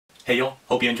Hey y'all,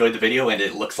 hope you enjoyed the video and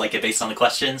it looks like it based on the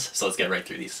questions, so let's get right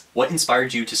through these. What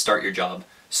inspired you to start your job?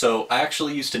 So I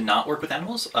actually used to not work with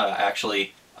animals. I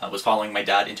was following my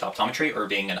dad into optometry or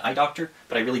being an eye doctor,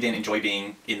 but I really didn't enjoy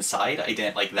being inside. I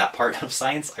didn't like that part of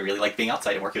science. I really like being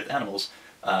outside and working with animals.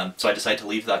 So I decided to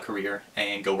leave that career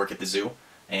and go work at the zoo.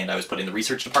 And I was put in the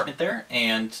research department there,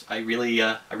 and I really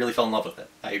fell in love with it.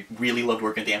 I really loved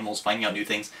working with the animals, finding out new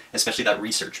things, especially that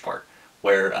research part,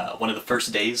 where one of the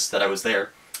first days that I was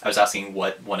there, I was asking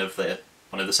what one of the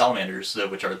salamanders,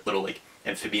 which are little like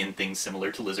amphibian things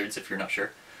similar to lizards, if you're not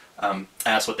sure, I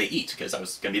asked what they eat because I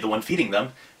was going to be the one feeding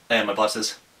them, and my boss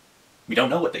says, "We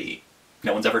don't know what they eat.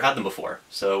 No one's ever had them before,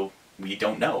 so we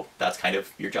don't know. That's kind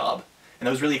of your job." And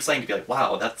that was really exciting to be like,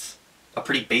 wow, that's a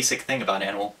pretty basic thing about an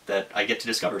animal that I get to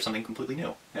discover something completely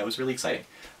new. And it was really exciting.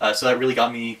 So that really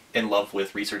got me in love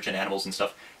with research and animals and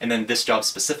stuff. And then this job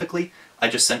specifically, I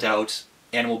just sent out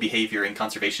animal behavior and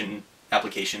conservation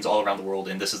applications all around the world,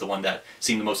 and this is the one that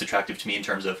seemed the most attractive to me in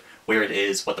terms of where it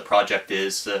is, what the project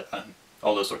is,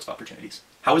 all those sorts of opportunities.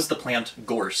 How is the plant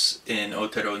gorse in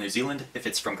Aotearoa, New Zealand, if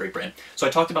it's from Great Britain? So I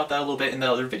talked about that a little bit in the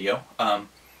other video.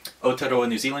 Aotearoa,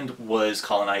 New Zealand was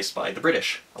colonized by the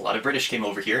British. A lot of British came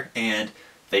over here, and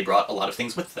they brought a lot of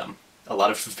things with them. A lot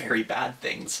of very bad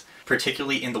things,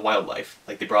 particularly in the wildlife.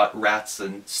 Like they brought rats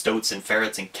and stoats and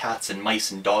ferrets and cats and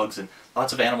mice and dogs and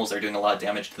lots of animals that are doing a lot of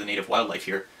damage to the native wildlife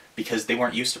here because they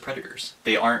weren't used to predators.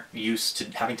 They aren't used to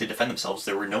having to defend themselves.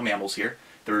 There were no mammals here.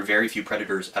 There were very few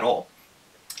predators at all.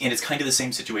 And it's kind of the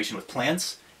same situation with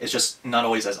plants. It's just not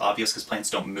always as obvious because plants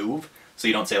don't move, so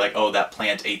you don't say like, oh, that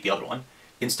plant ate the other one.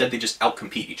 Instead, they just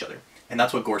outcompete each other. And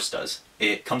that's what gorse does.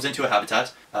 It comes into a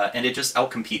habitat, and it just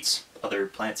outcompetes other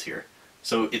plants here.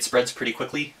 So it spreads pretty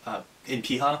quickly. In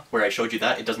Piha, where I showed you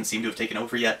that, it doesn't seem to have taken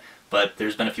over yet, but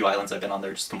there's been a few islands I've been on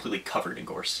there just completely covered in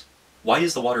gorse. Why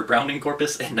is the water brown in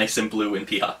Corpus and nice and blue in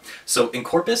Piha? So in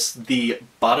Corpus, the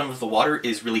bottom of the water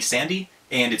is really sandy,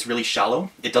 and it's really shallow.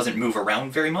 It doesn't move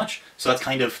around very much, so that's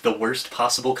kind of the worst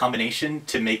possible combination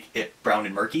to make it brown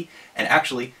and murky. And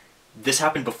actually, this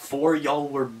happened before y'all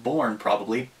were born,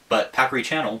 probably, but Packery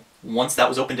Channel, once that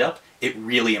was opened up, it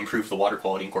really improved the water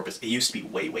quality in Corpus. It used to be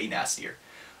way, way nastier.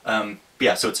 But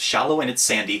yeah, so it's shallow and it's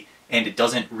sandy, and it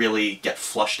doesn't really get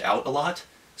flushed out a lot,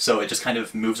 so it just kind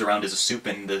of moves around as a soup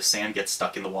and the sand gets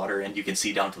stuck in the water and you can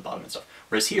see down to the bottom and stuff.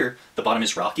 Whereas here, the bottom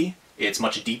is rocky, it's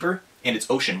much deeper, and it's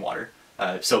ocean water.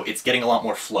 So it's getting a lot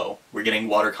more flow. We're getting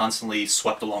water constantly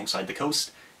swept alongside the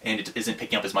coast, and it isn't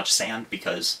picking up as much sand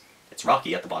because it's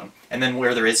rocky at the bottom. And then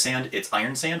where there is sand, it's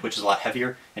iron sand, which is a lot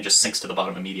heavier and just sinks to the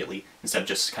bottom immediately instead of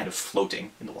just kind of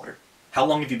floating in the water. How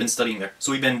long have you been studying there?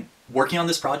 So we've been working on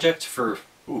this project for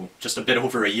just a bit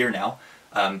over a year now,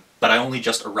 but I only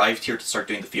just arrived here to start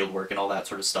doing the field work and all that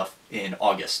sort of stuff in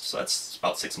August, so that's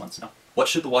about 6 months now. What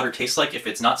should the water taste like if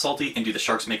it's not salty, and do the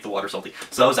sharks make the water salty?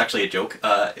 So that was actually a joke.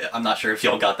 I'm not sure if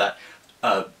y'all got that.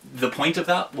 The point of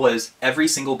that was every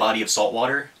single body of salt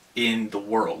water in the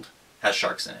world has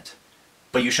sharks in it.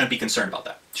 But you shouldn't be concerned about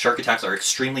that. Shark attacks are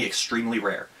extremely, extremely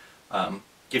rare.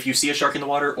 If you see a shark in the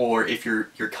water, or if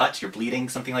you're cut, you're bleeding,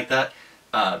 something like that,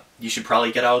 you should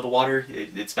probably get out of the water.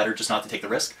 It's better just not to take the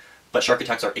risk. But shark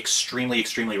attacks are extremely,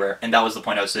 extremely rare, and that was the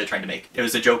point I was trying to make. It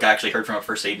was a joke I actually heard from a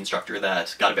first aid instructor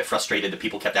that got a bit frustrated that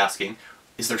people kept asking,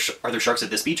 are there sharks at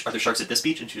this beach? Are there sharks at this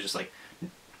beach? And she was just like,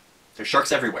 there's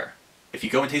sharks everywhere. If you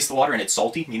go and taste the water and it's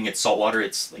salty, meaning it's salt water,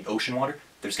 it's like ocean water,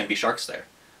 there's going to be sharks there.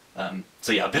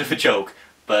 So yeah, a bit of a joke,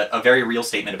 but a very real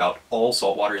statement about all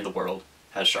salt water in the world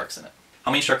has sharks in it.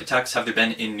 How many shark attacks have there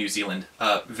been in New Zealand?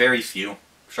 Very few.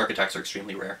 Shark attacks are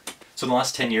extremely rare. So in the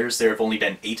last 10 years, there have only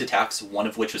been 8 attacks, one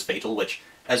of which was fatal, which,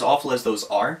 as awful as those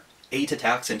are, 8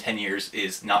 attacks in 10 years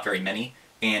is not very many,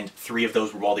 and 3 of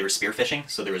those were while they were spearfishing,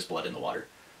 so there was blood in the water.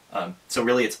 So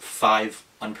really it's 5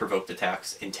 unprovoked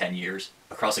attacks in 10 years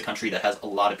across a country that has a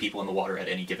lot of people in the water at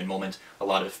any given moment, a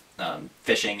lot of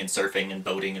fishing and surfing and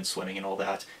boating and swimming and all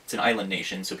that. It's an island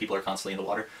nation, so people are constantly in the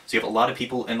water. So you have a lot of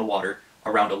people in the water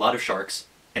around a lot of sharks,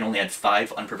 and only had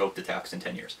 5 unprovoked attacks in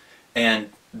 10 years.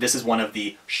 And this is one of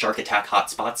the shark attack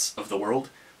hotspots of the world.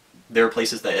 There are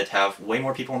places that have way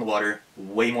more people in the water,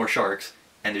 way more sharks,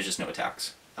 and there's just no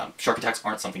attacks. Shark attacks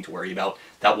aren't something to worry about.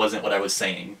 That wasn't what I was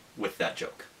saying with that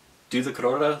joke. Do the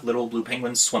Korora, little blue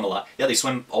penguins, swim a lot? Yeah, they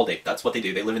swim all day. That's what they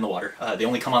do. They live in the water. They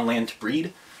only come on land to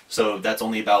breed, so that's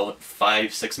only about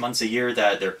 5-6 months a year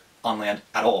that they're on land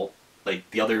at all. Like,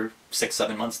 the other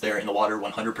 6-7 months they're in the water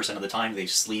 100% of the time. They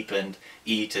sleep and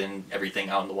eat and everything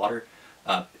out in the water.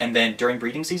 And then during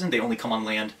breeding season, they only come on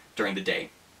land during the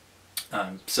day.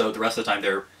 So the rest of the time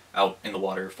they're out in the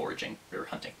water foraging or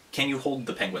hunting. Can you hold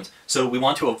the penguins? So we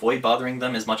want to avoid bothering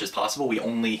them as much as possible. We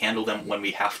only handle them when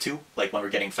we have to, like when we're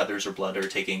getting feathers or blood or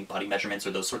taking body measurements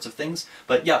or those sorts of things.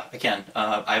 But yeah, I can.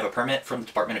 I have a permit from the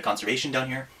Department of Conservation down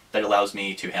here that allows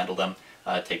me to handle them,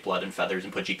 take blood and feathers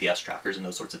and put GPS trackers and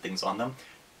those sorts of things on them.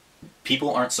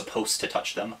 People aren't supposed to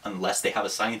touch them unless they have a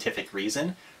scientific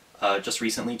reason. Just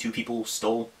recently, 2 people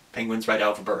stole penguins right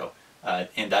out of a burrow.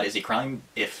 And that is a crime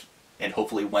and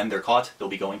hopefully when they're caught, they'll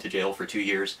be going to jail for 2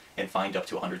 years and fined up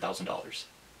to $100,000.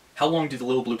 How long do the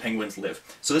little blue penguins live?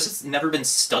 So this has never been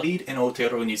studied in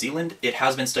Aotearoa, New Zealand. It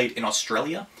has been studied in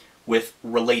Australia with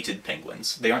related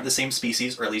penguins. They aren't the same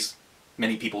species, or at least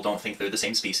many people don't think they're the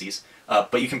same species.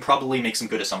 But you can probably make some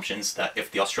good assumptions that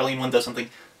if the Australian one does something,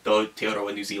 the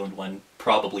Aotearoa, New Zealand one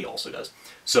probably also does.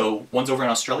 So ones over in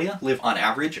Australia live on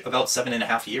average about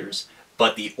 7.5 years.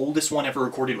 But the oldest one ever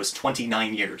recorded was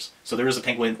 29 years, so there is a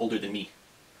penguin older than me.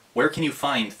 Where can you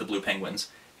find the blue penguins?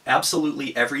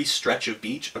 Absolutely every stretch of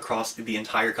beach across the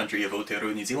entire country of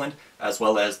Aotearoa, New Zealand, as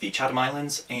well as the Chatham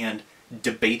Islands and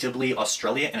debatably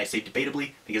Australia, and I say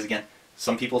debatably because again,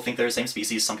 some people think they're the same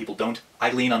species, some people don't.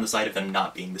 I lean on the side of them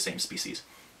not being the same species.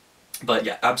 But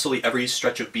yeah, absolutely every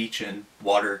stretch of beach and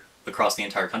water across the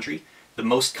entire country. The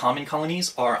most common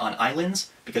colonies are on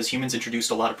islands because humans introduced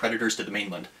a lot of predators to the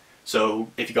mainland. So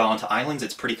if you go onto islands,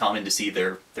 it's pretty common to see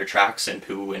their tracks and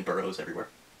poo and burrows everywhere.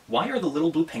 Why are the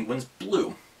little blue penguins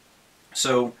blue?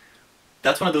 So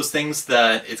that's one of those things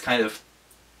that it's kind of,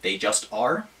 they just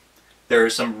are. There are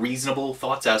some reasonable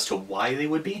thoughts as to why they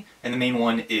would be, and the main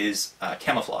one is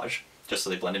camouflage, just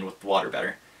so they blend in with the water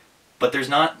better. But there's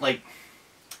not, like,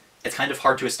 it's kind of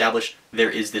hard to establish there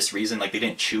is this reason, like they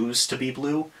didn't choose to be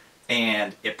blue,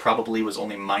 and it probably was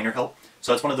only minor help.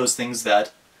 So it's one of those things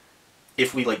that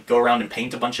if we like go around and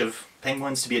paint a bunch of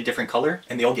penguins to be a different color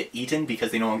and they all get eaten because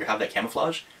they no longer have that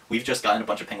camouflage, we've just gotten a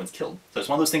bunch of penguins killed. So it's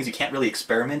one of those things you can't really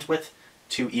experiment with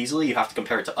too easily. You have to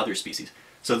compare it to other species.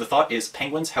 So the thought is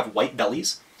penguins have white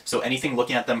bellies, so anything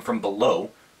looking at them from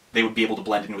below, they would be able to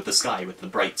blend in with the sky, with the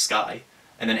bright sky.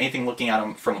 And then anything looking at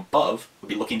them from above would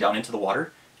be looking down into the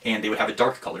water, and they would have a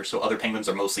dark color. So other penguins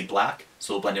are mostly black,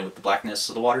 so they'll blend in with the blackness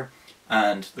of the water.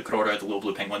 And the Korora, the little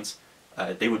blue penguins,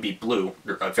 they would be blue,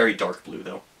 or very dark blue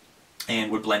though,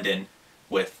 and would blend in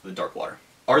with the dark water.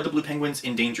 Are the blue penguins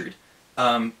endangered?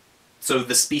 So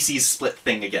the species split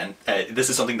thing again, this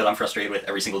is something that I'm frustrated with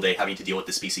every single day, having to deal with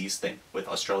the species thing with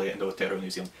Australia and Aotearoa, New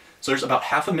Zealand. So there's about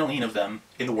 500,000 of them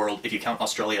in the world if you count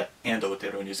Australia and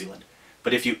Aotearoa, New Zealand.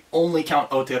 But if you only count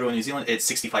Aotearoa, New Zealand, it's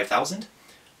 65,000,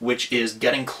 which is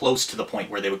getting close to the point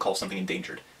where they would call something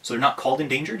endangered. So they're not called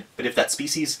endangered, but if that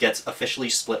species gets officially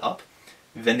split up,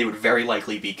 then they would very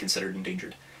likely be considered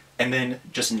endangered. And then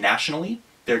just nationally,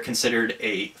 they're considered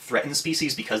a threatened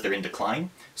species because they're in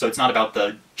decline. So it's not about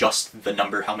just the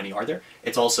number, how many are there,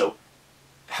 it's also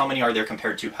how many are there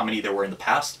compared to how many there were in the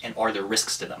past, and are there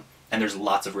risks to them? And there's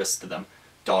lots of risks to them.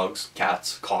 Dogs,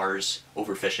 cats, cars,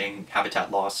 overfishing, habitat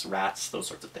loss, rats, those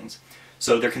sorts of things.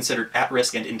 So they're considered at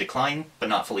risk and in decline, but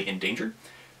not fully endangered.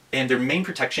 And their main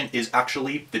protection is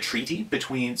actually the treaty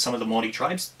between some of the Maori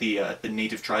tribes, the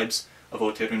native tribes of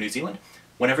Aotearoa, New Zealand.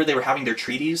 Whenever they were having their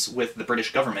treaties with the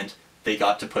British government, they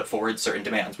got to put forward certain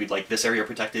demands. We'd like this area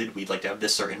protected, we'd like to have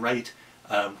this certain right,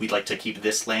 we'd like to keep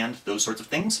this land, those sorts of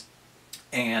things.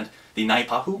 And the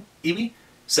Naipahu iwi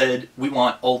said, we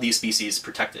want all these species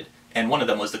protected. And one of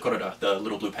them was the Korora, the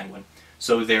little blue penguin.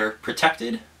 So they're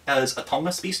protected as a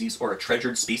taonga species, or a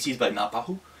treasured species by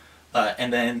Naipahu,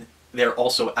 and then they're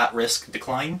also at risk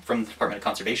decline from the Department of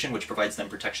Conservation, which provides them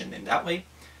protection in that way,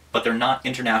 but they're not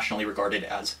internationally regarded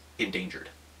as endangered.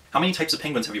 How many types of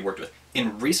penguins have you worked with?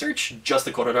 In research, just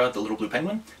the Korora, the little blue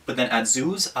penguin, but then at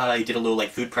zoos, I did a little like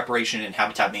food preparation and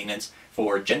habitat maintenance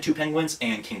for Gentoo penguins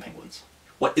and king penguins.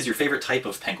 What is your favorite type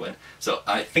of penguin? So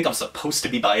I think I'm supposed to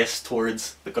be biased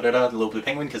towards the Korora, the little blue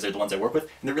penguin, because they're the ones I work with,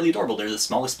 and they're really adorable. They're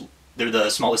the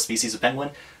smallest species of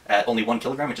penguin at only 1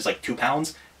 kilogram, which is like 2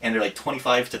 pounds, and they're like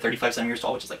 25 to 35 centimeters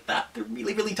tall, which is like that. They're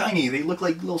really, really tiny. They look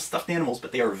like little stuffed animals,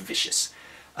 but they are vicious.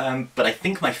 But I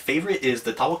think my favorite is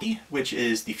the Tawaki, which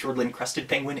is the Fiordland crested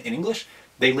penguin in English.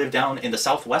 They live down in the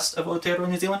southwest of Aotearoa,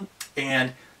 New Zealand,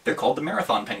 and they're called the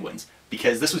marathon penguins,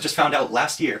 because this was just found out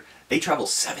last year. They travel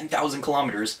 7,000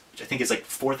 kilometers, which I think is like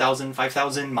 4,000,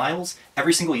 5,000 miles,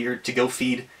 every single year to go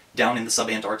feed down in the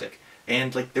sub-Antarctic.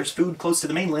 And like, there's food close to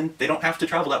the mainland, they don't have to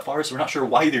travel that far, so we're not sure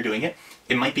why they're doing it.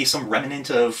 It might be some remnant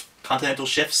of continental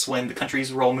shifts when the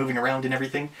countries were all moving around and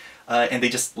everything, and they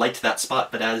just liked that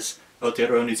spot, but as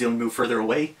Aotearoa, New Zealand moved further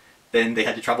away, then they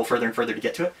had to travel further and further to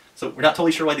get to it. So we're not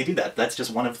totally sure why they do that. That's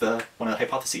just one of the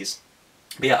hypotheses.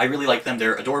 But yeah, I really like them.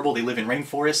 They're adorable. They live in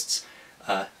rainforests.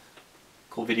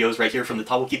 cool videos right here from the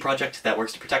Tabuki project that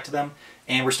works to protect them,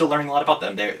 and we're still learning a lot about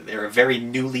them. They're a very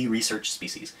newly researched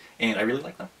species, and I really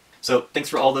like them. So thanks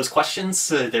for all those questions.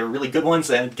 They were really good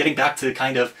ones, and getting back to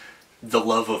kind of the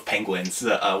love of penguins.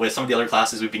 With some of the other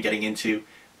classes we've been getting into,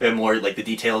 more like the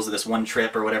details of this one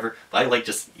trip or whatever, but I like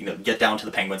just, get down to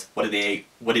the penguins. What do they,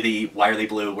 why are they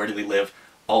blue, where do they live?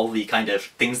 All the kind of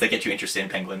things that get you interested in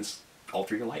penguins all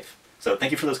through your life. So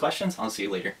thank you for those questions. I'll see you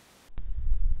later.